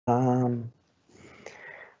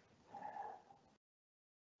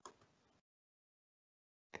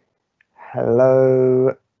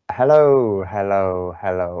Hello, hello, hello,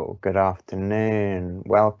 hello. Good afternoon.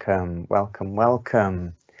 Welcome, welcome,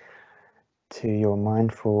 welcome to your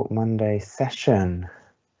Mindful Monday session.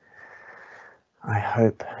 I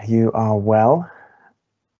hope you are well,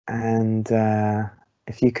 and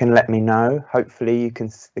if you can let me know, hopefully you can.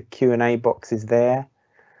 The Q&A box is there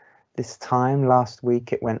this time. Last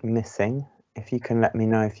week it went missing. If you can let me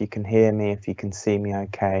know if you can hear me, if you can see me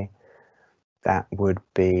okay, that would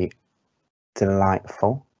be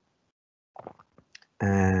delightful.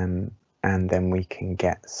 And then we can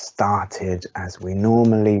get started as we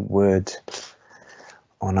normally would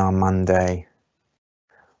on our Monday,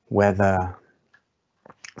 whether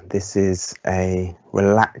this is a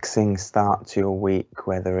relaxing start to your week,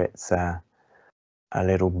 whether it's a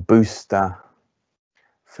little booster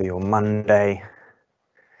for your Monday.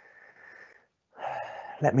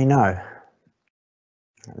 Let me know.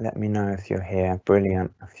 Let me know if you're here.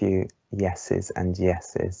 Brilliant. A few yeses and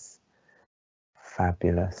yeses.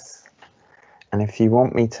 Fabulous. And if you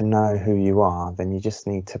want me to know who you are, then you just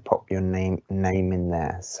need to pop your name in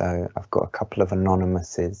there. So I've got a couple of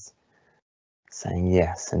anonymouses saying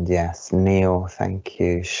yes and yes. Neil, thank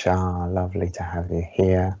you. Shah, lovely to have you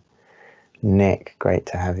here. Nick, great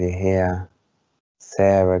to have you here.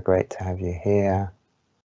 Sarah, great to have you here.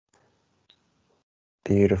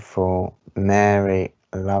 Beautiful. Mary,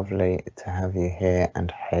 lovely to have you here.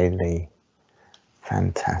 And Haley,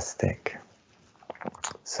 fantastic.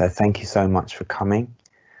 So thank you so much for coming.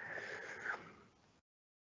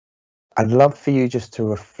 I'd love for you just to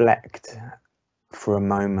reflect for a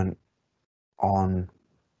moment on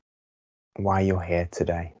why you're here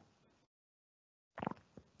today.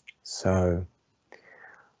 So,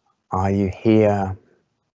 are you here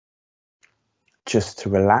just to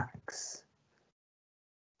relax?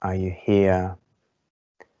 Are you here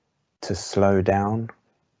to slow down?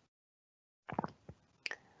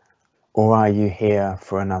 Or are you here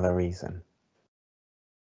for another reason?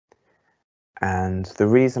 And the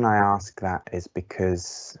reason I ask that is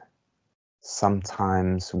because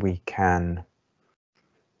sometimes we can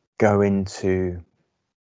go into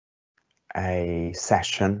a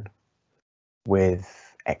session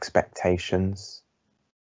with expectations.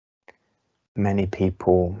 Many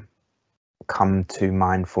people come to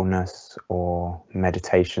mindfulness or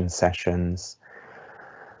meditation sessions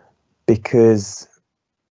because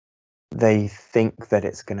they think that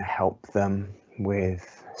it's going to help them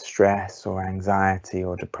with stress or anxiety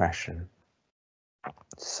or depression.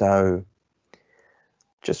 So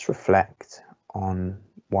just reflect on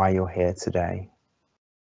why you're here today.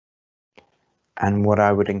 And what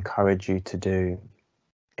I would encourage you to do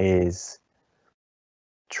is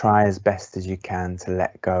try as best as you can to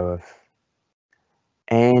let go of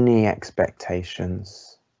any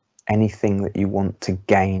expectations, anything that you want to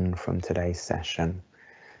gain from today's session.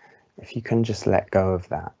 If you can just let go of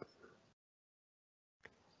that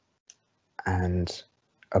and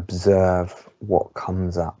observe what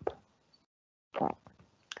comes up,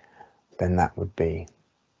 then that would be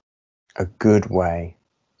a good way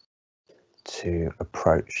to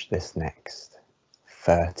approach this next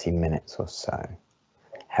 30 minutes or so.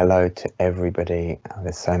 Hello to everybody. Oh,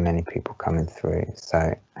 there's so many people coming through,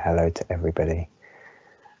 so hello to everybody.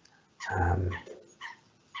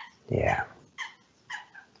 Yeah,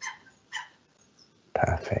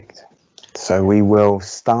 perfect. So we will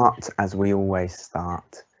start as we always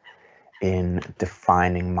start, in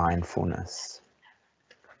defining mindfulness.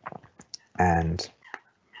 And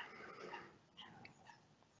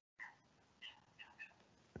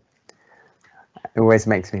it always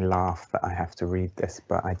makes me laugh that I have to read this,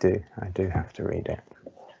 but I do have to read it.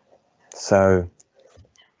 So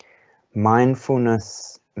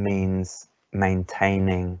mindfulness means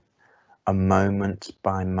maintaining a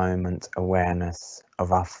moment-by-moment awareness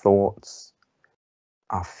of our thoughts,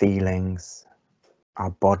 our feelings,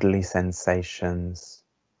 our bodily sensations,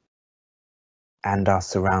 and our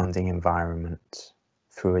surrounding environment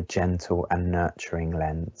through a gentle and nurturing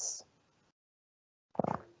lens.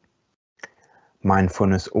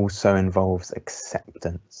 Mindfulness also involves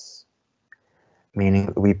acceptance, meaning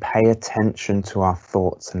that we pay attention to our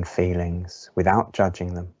thoughts and feelings without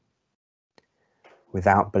judging them,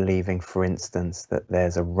 without believing, for instance, that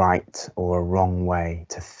there's a right or a wrong way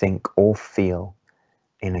to think or feel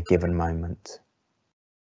in a given moment.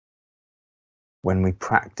 When we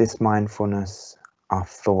practice mindfulness, our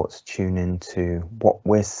thoughts tune into what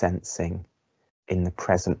we're sensing in the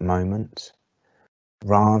present moment,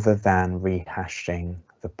 rather than rehashing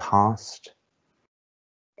the past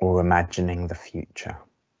or imagining the future.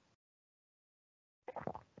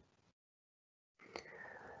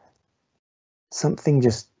 Something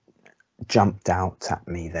just jumped out at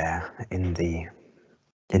me there in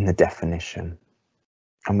the definition.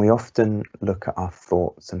 And we often look at our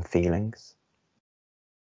thoughts and feelings.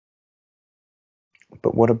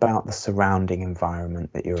 But what about the surrounding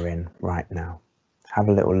environment that you're in right now? Have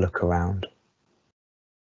a little look around.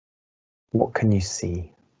 What can you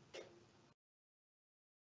see?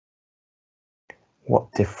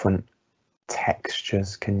 What different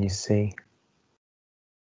textures can you see?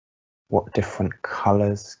 What different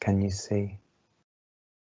colors can you see?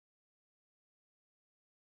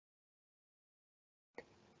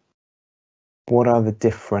 What are the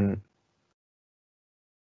different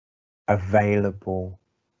available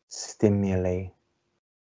stimuli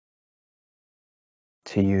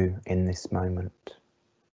to you in this moment?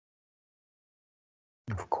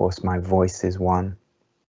 Of course, my voice is one.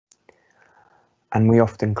 And we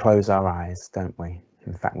often close our eyes, don't we?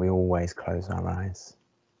 In fact, we always close our eyes.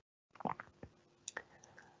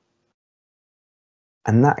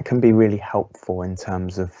 And that can be really helpful in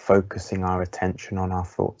terms of focusing our attention on our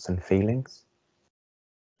thoughts and feelings.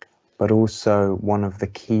 But also, one of the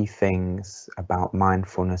key things about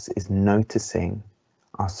mindfulness is noticing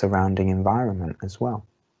our surrounding environment as well.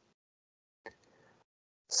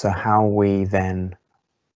 So how we then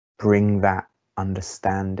bring that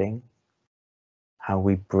understanding, how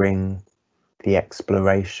we bring the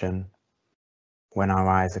exploration when our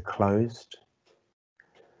eyes are closed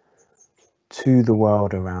to the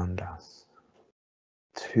world around us,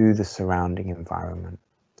 to the surrounding environment.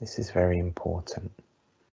 This is very important.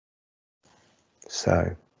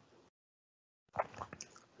 So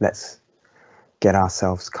let's get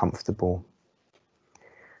ourselves comfortable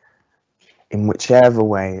in whichever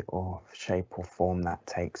way or shape or form that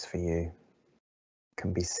takes for you. It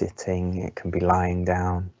can be sitting, it can be lying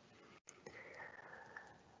down.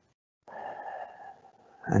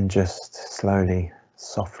 And just slowly,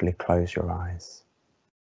 softly close your eyes.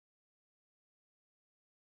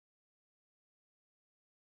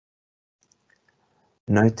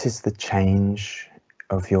 Notice the change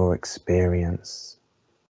of your experience.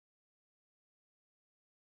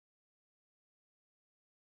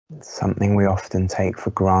 Something we often take for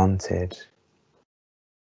granted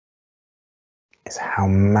is how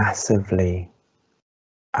massively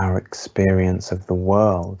our experience of the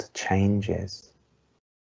world changes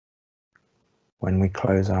when we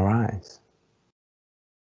close our eyes.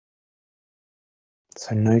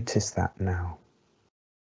 So notice that now.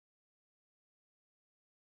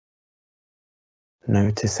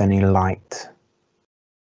 Notice any light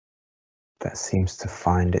that seems to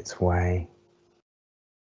find its way.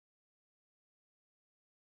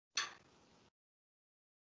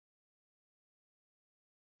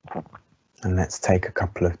 And let's take a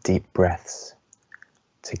couple of deep breaths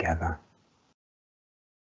together.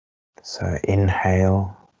 So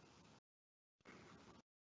inhale.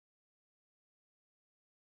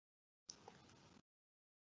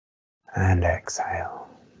 And exhale.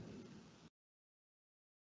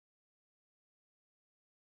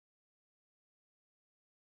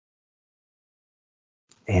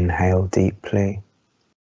 Inhale deeply.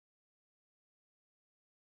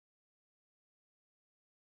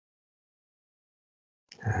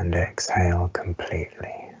 And exhale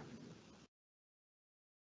completely.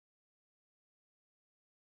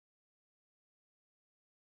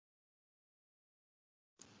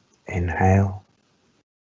 Inhale.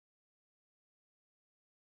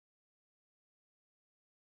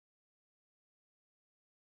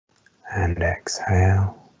 And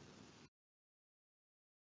exhale.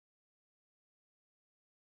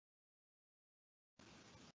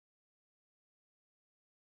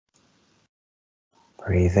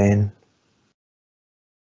 Breathe in.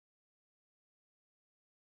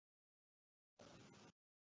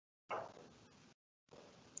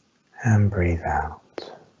 And breathe out.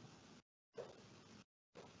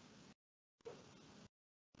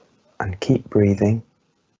 And keep breathing.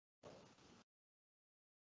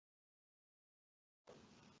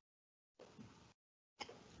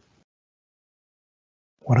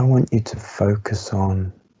 What I want you to focus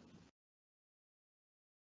on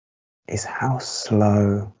is how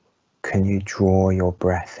slow can you draw your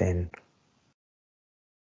breath in?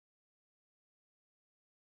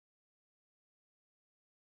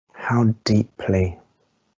 How deeply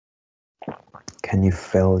can you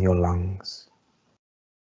fill your lungs?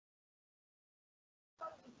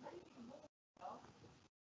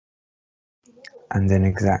 And in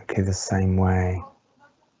exactly the same way,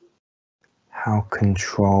 how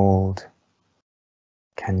controlled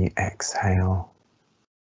can you exhale?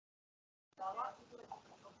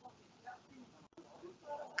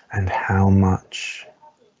 And how much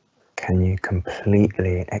can can you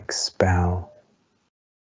completely expel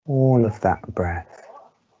all of that breath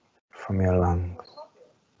from your lungs?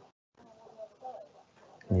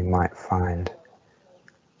 You might find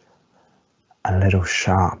a little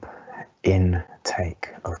sharp intake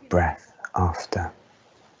of breath after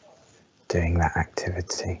doing that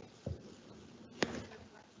activity.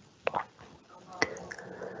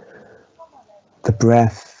 The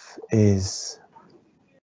breath is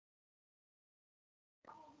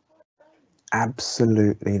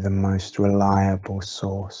absolutely the most reliable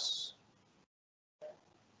source.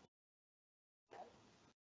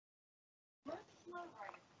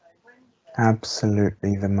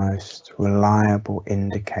 Absolutely the most reliable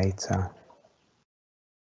indicator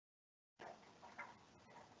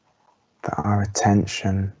that our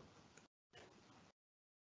attention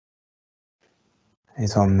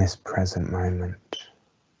is on this present moment.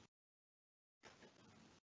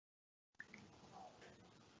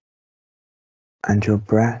 And your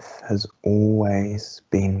breath has always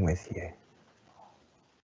been with you.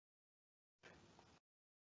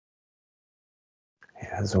 It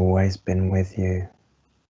has always been with you,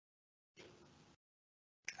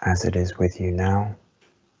 as it is with you now,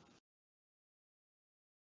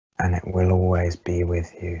 and it will always be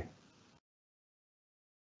with you.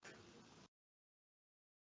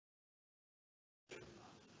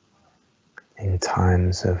 In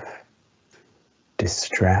times of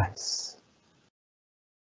distress,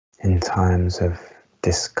 in times of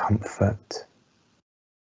discomfort,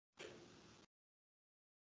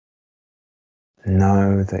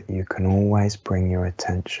 know that you can always bring your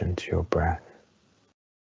attention to your breath.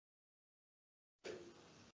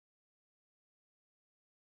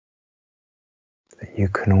 That you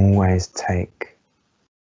can always take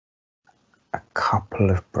a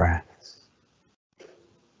couple of breaths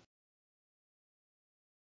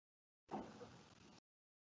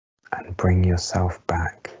and bring yourself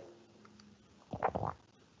back.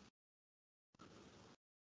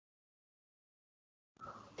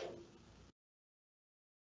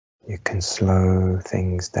 You can slow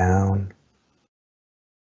things down.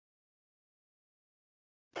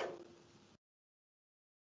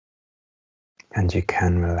 And you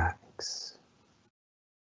can relax.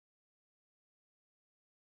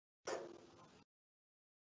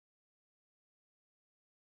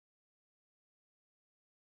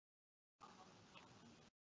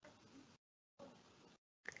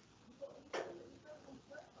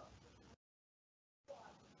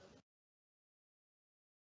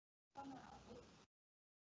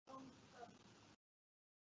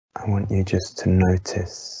 I want you just to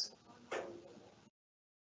notice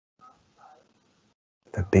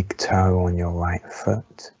the big toe on your right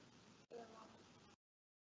foot.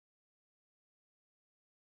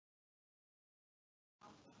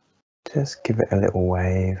 Just give it a little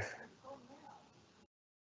wave.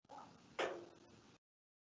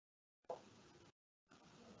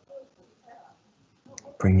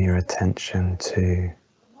 Bring your attention to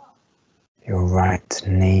your right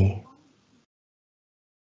knee.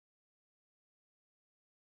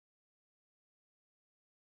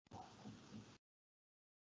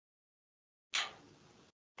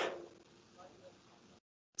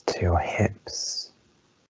 To your hips.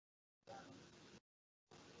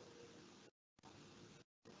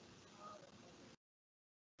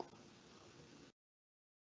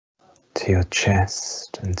 To your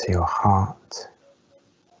chest and to your heart.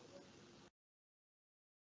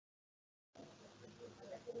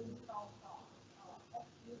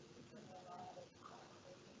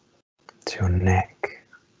 To your neck.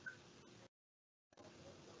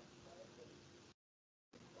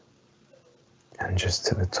 And just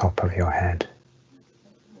to the top of your head.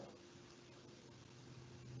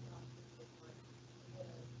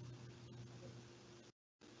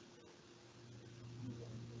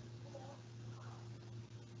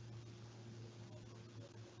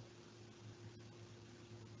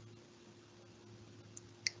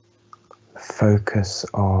 The focus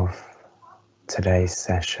of today's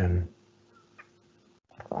session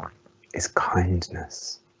is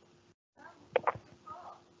kindness.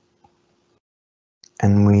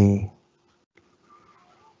 And we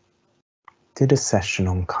did a session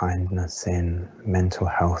on kindness in Mental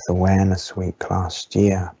Health Awareness Week last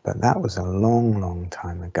year, but that was a long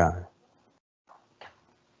time ago.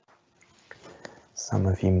 Some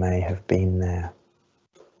of you may have been there.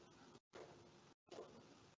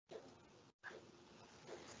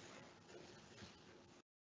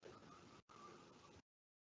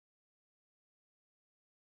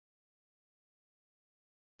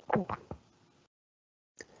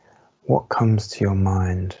 What comes to your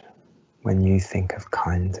mind when you think of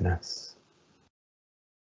kindness?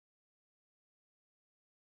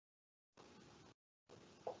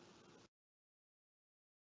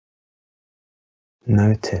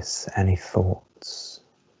 Notice any thoughts.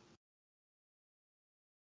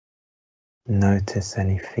 Notice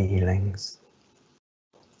any feelings.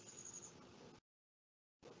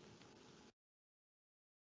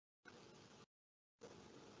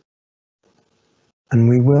 And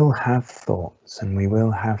we will have thoughts and we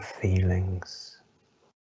will have feelings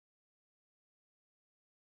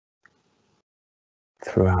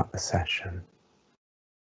throughout the session.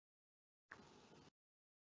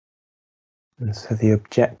 And so the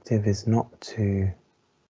objective is not to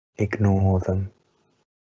ignore them.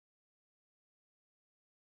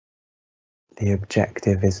 The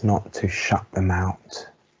objective is not to shut them out.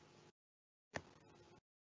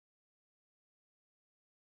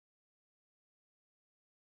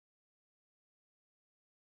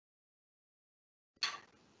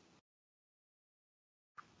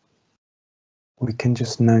 We can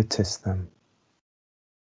just notice them.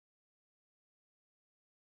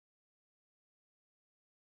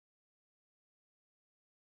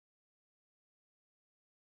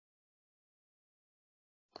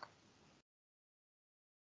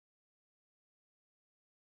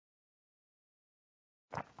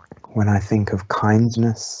 When I think of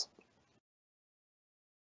kindness,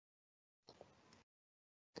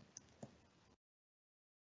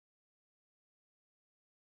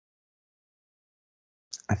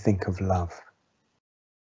 I think of love.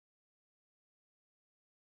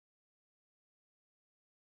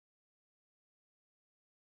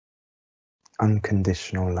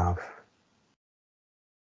 Unconditional love.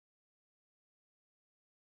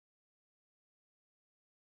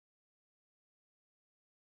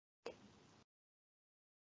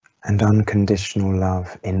 And unconditional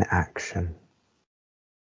love in action.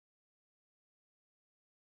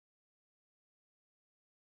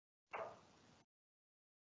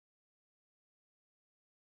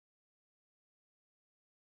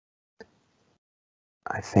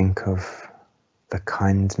 I think of the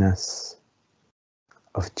kindness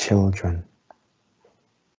of children.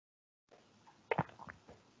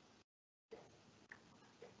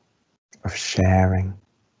 Of sharing.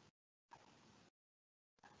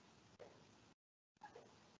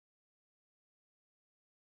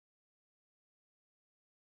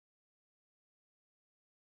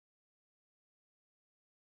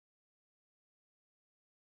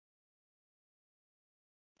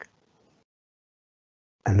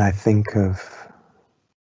 And I think of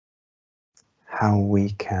how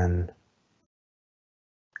we can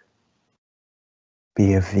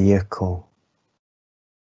be a vehicle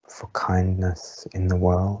for kindness in the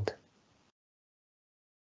world.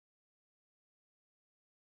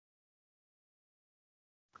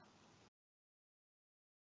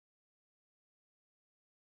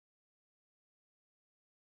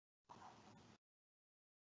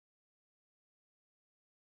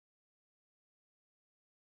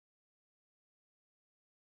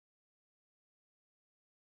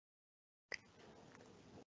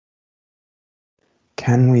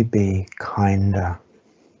 Can we be kinder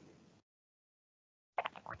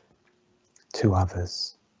to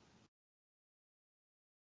others?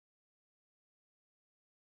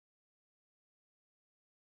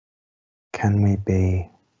 Can we be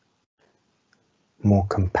more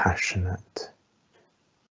compassionate?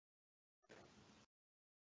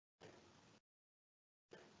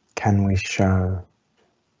 Can we show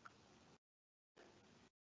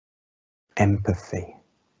empathy?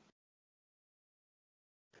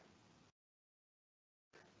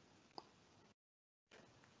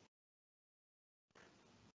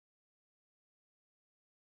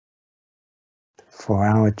 For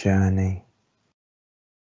our journey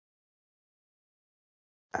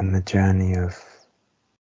and the journey of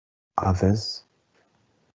others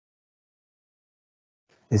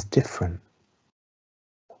is different.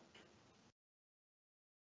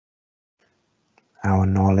 Our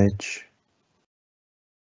knowledge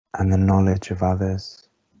and the knowledge of others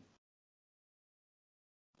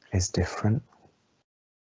is different.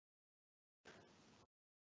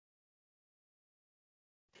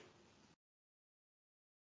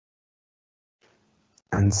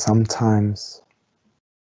 And sometimes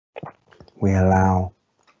we allow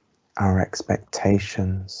our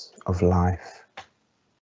expectations of life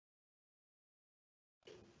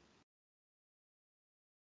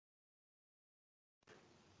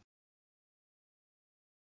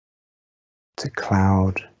to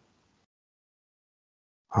cloud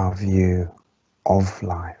our view of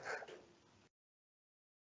life.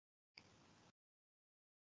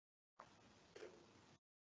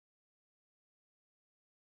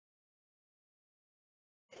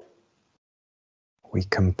 We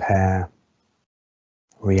compare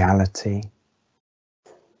reality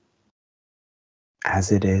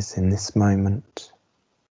as it is in this moment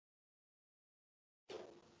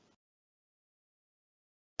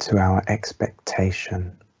to our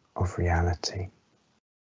expectation of reality,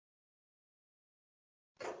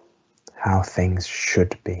 how things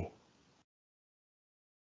should be,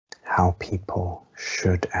 how people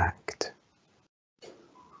should act.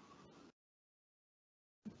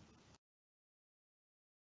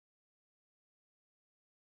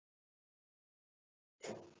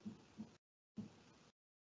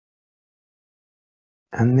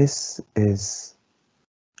 And this is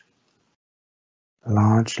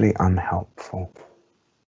largely unhelpful.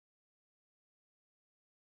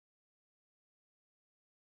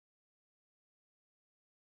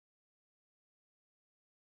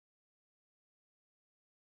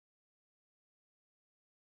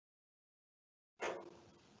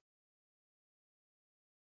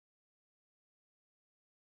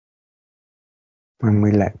 When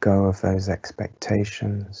we let go of those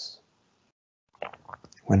expectations,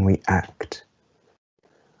 when we act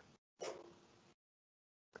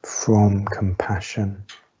from compassion,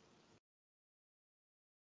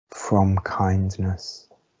 from kindness,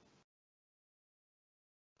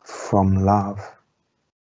 from love,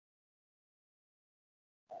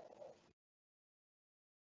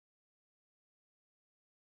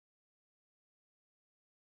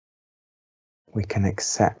 we can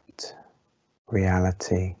accept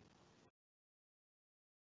reality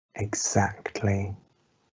exactly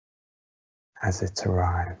as it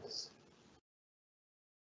arrives.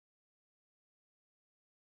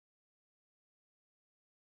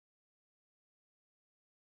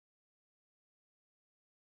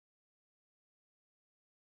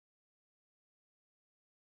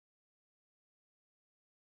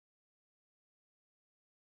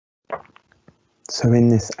 So in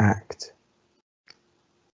this act,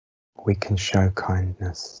 we can show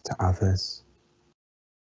kindness to others,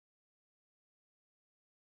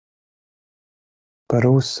 but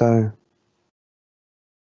also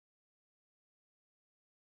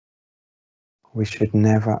we should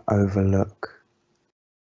never overlook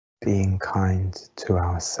being kind to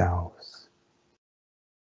ourselves,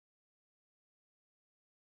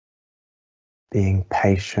 being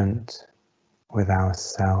patient with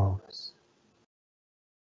ourselves,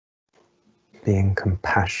 being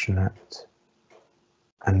compassionate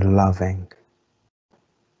and loving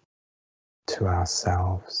to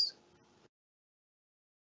ourselves.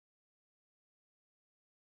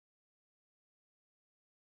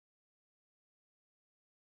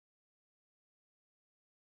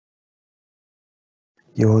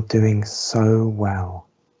 You're doing so well.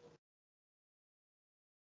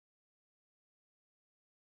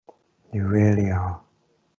 You really are.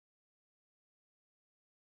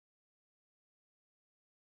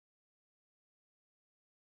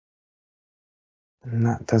 And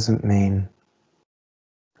that doesn't mean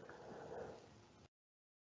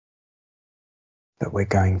that we're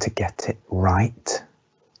going to get it right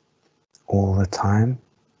all the time.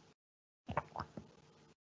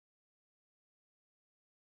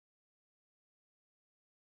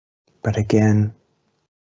 But again,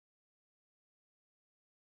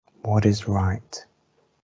 what is right?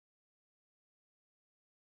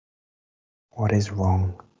 What is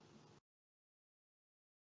wrong?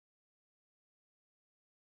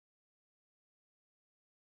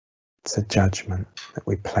 It's a judgment that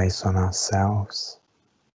we place on ourselves,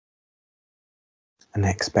 an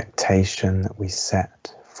expectation that we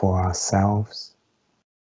set for ourselves.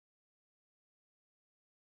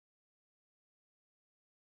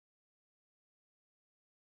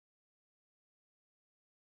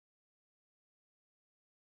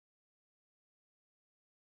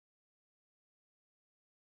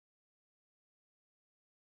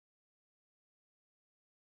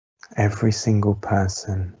 Every single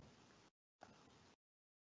person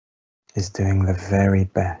is doing the very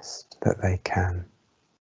best that they can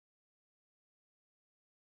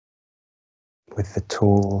with the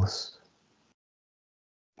tools,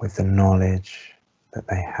 with the knowledge that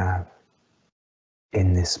they have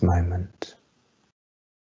in this moment.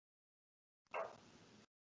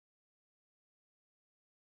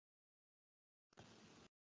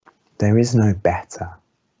 There is no better.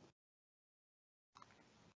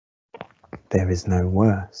 There is no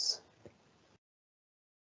worse.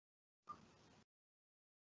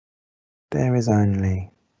 There is only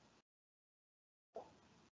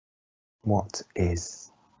what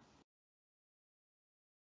is.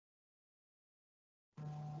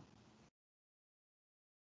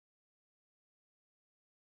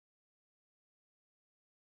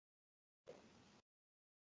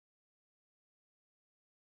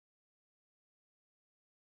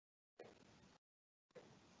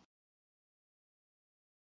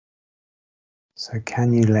 So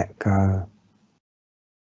can you let go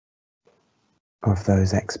of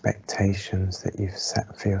those expectations that you've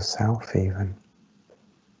set for yourself even?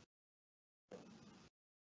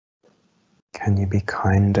 Can you be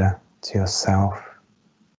kinder to yourself?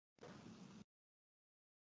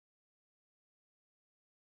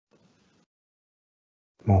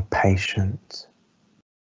 More patient,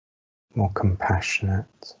 more compassionate?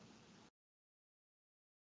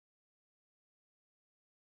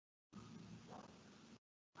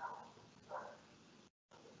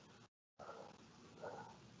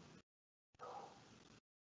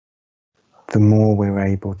 The more we're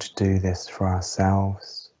able to do this for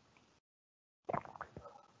ourselves,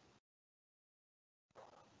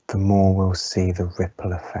 the more we'll see the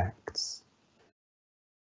ripple effects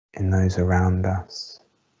in those around us,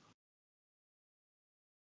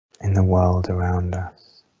 in the world around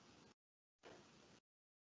us.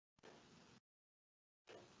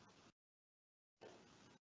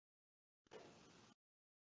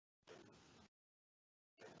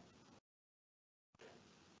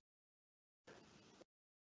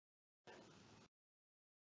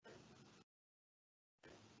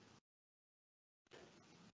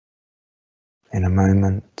 In a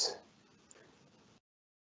moment,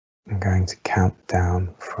 I'm going to count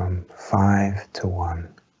down from 5 to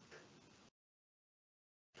 1.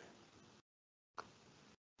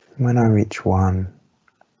 When I reach 1,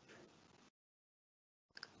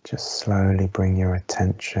 just slowly bring your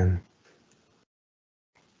attention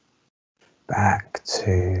back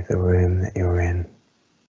to the room that you're in.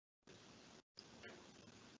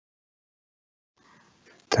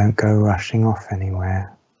 Don't go rushing off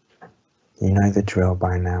anywhere. You know the drill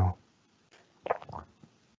by now.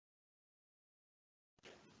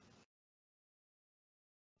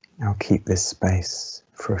 I'll keep this space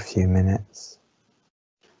for a few minutes.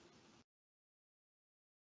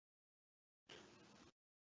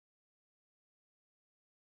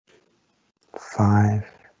 5,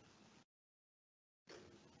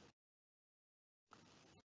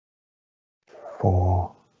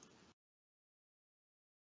 4,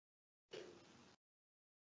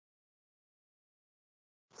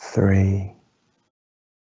 3,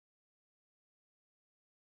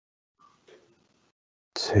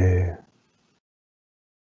 2,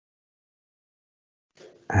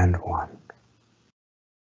 and 1.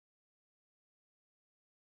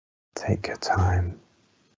 Take your time.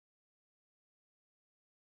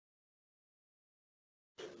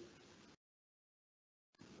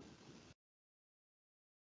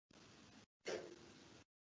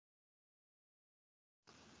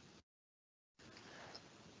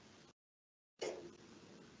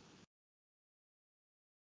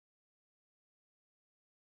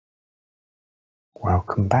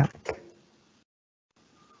 Welcome back.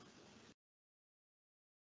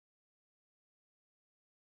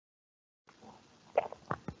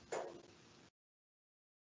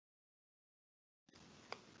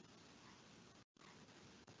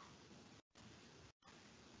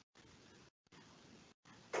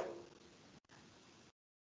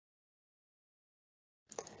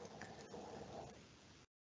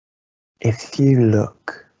 If you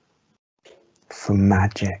look for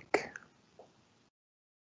magic,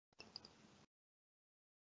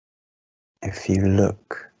 if you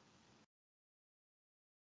look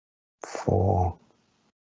for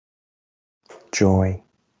joy,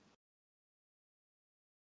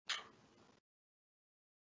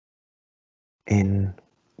 in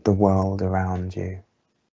the world around you,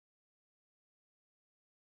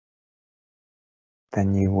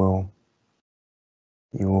 then you will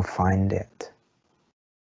find it.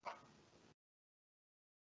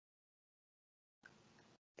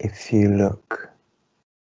 If you look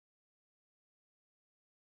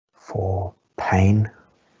for pain,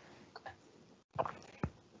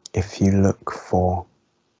 if you look for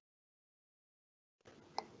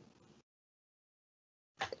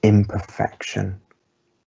imperfection,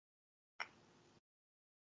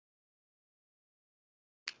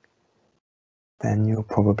 then you'll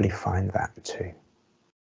probably find that too.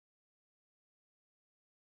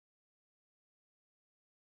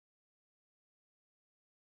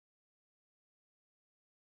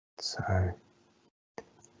 So,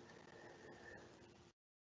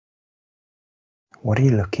 what are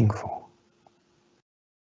you looking for?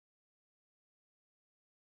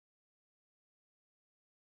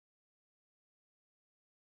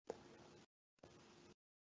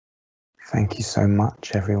 Thank you so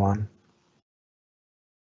much, everyone,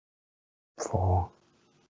 for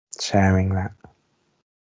sharing that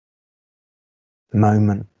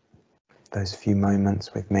moment, those few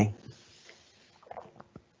moments with me.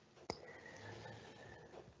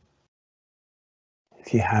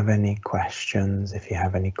 If you have any questions, if you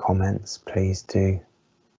have any comments, please do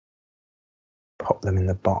pop them in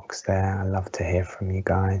the box there. I love to hear from you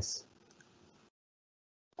guys.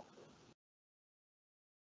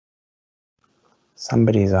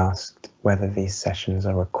 Somebody's asked whether these sessions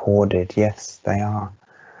are recorded. Yes, they are.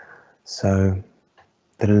 So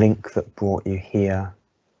the link that brought you here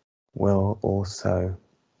will also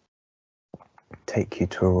take you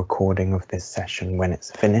to a recording of this session when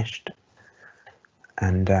it's finished.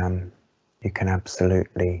 And you can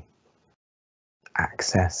absolutely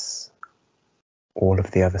access all of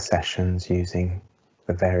the other sessions using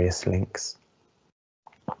the various links.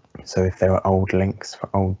 So if there are old links for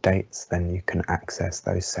old dates, then you can access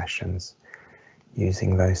those sessions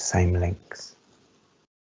using those same links.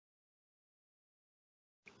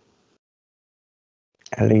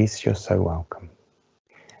 Elise, you're so welcome.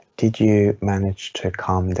 Did you manage to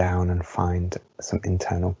calm down and find some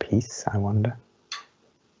internal peace, I wonder?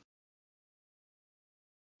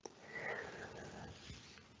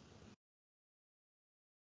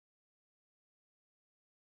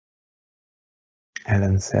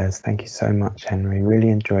 Ellen says, thank you so much, Henry. Really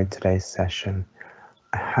enjoyed today's session.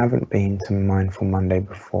 I haven't been to Mindful Monday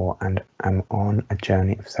before and am on a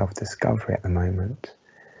journey of self-discovery at the moment.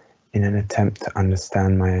 In an attempt to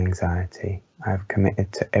understand my anxiety, I have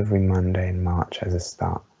committed to every Monday in March as a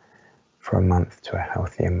start for a month to a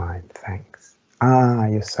healthier mind. Thanks. Ah,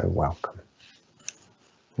 you're so welcome.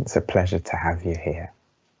 It's a pleasure to have you here.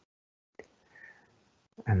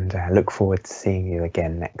 And I look forward to seeing you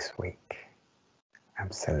again next week.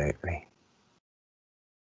 Absolutely.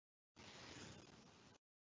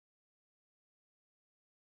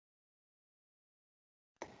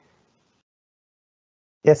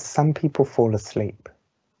 Yes, some people fall asleep.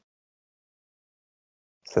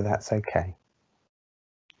 So that's okay.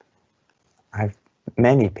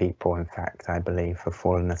 Many people, in fact, I believe, have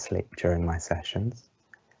fallen asleep during my sessions.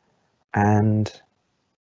 And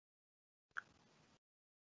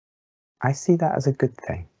I see that as a good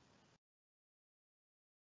thing.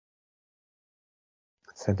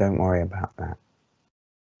 So don't worry about that.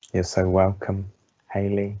 You're so welcome,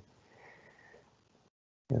 Hayley.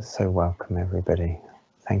 You're so welcome, everybody.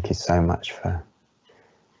 Thank you so much for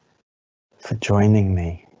joining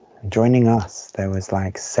me, joining us. There was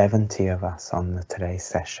like 70 of us on today's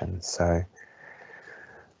session, so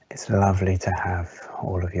it's lovely to have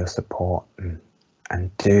all of your support,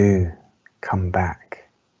 and do come back.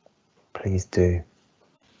 Please do.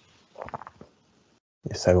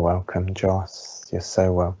 You're so welcome, Joss. You're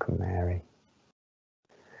so welcome, Mary.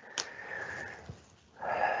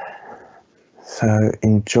 So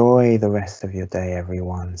enjoy the rest of your day,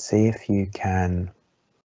 everyone. See if you can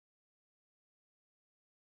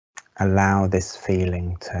allow this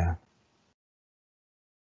feeling to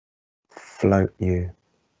float you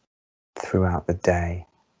throughout the day,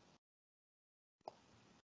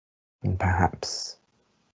 and perhaps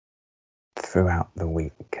throughout the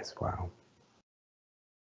week as well.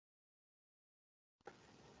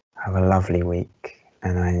 Have a lovely week,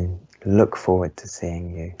 and I look forward to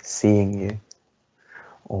seeing you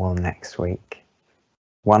all next week.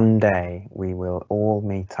 One day we will all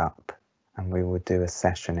meet up and we will do a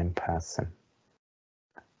session in person,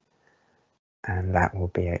 and that will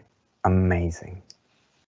be amazing.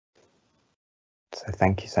 So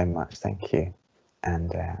thank you so much. Thank you,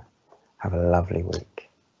 and have a lovely week.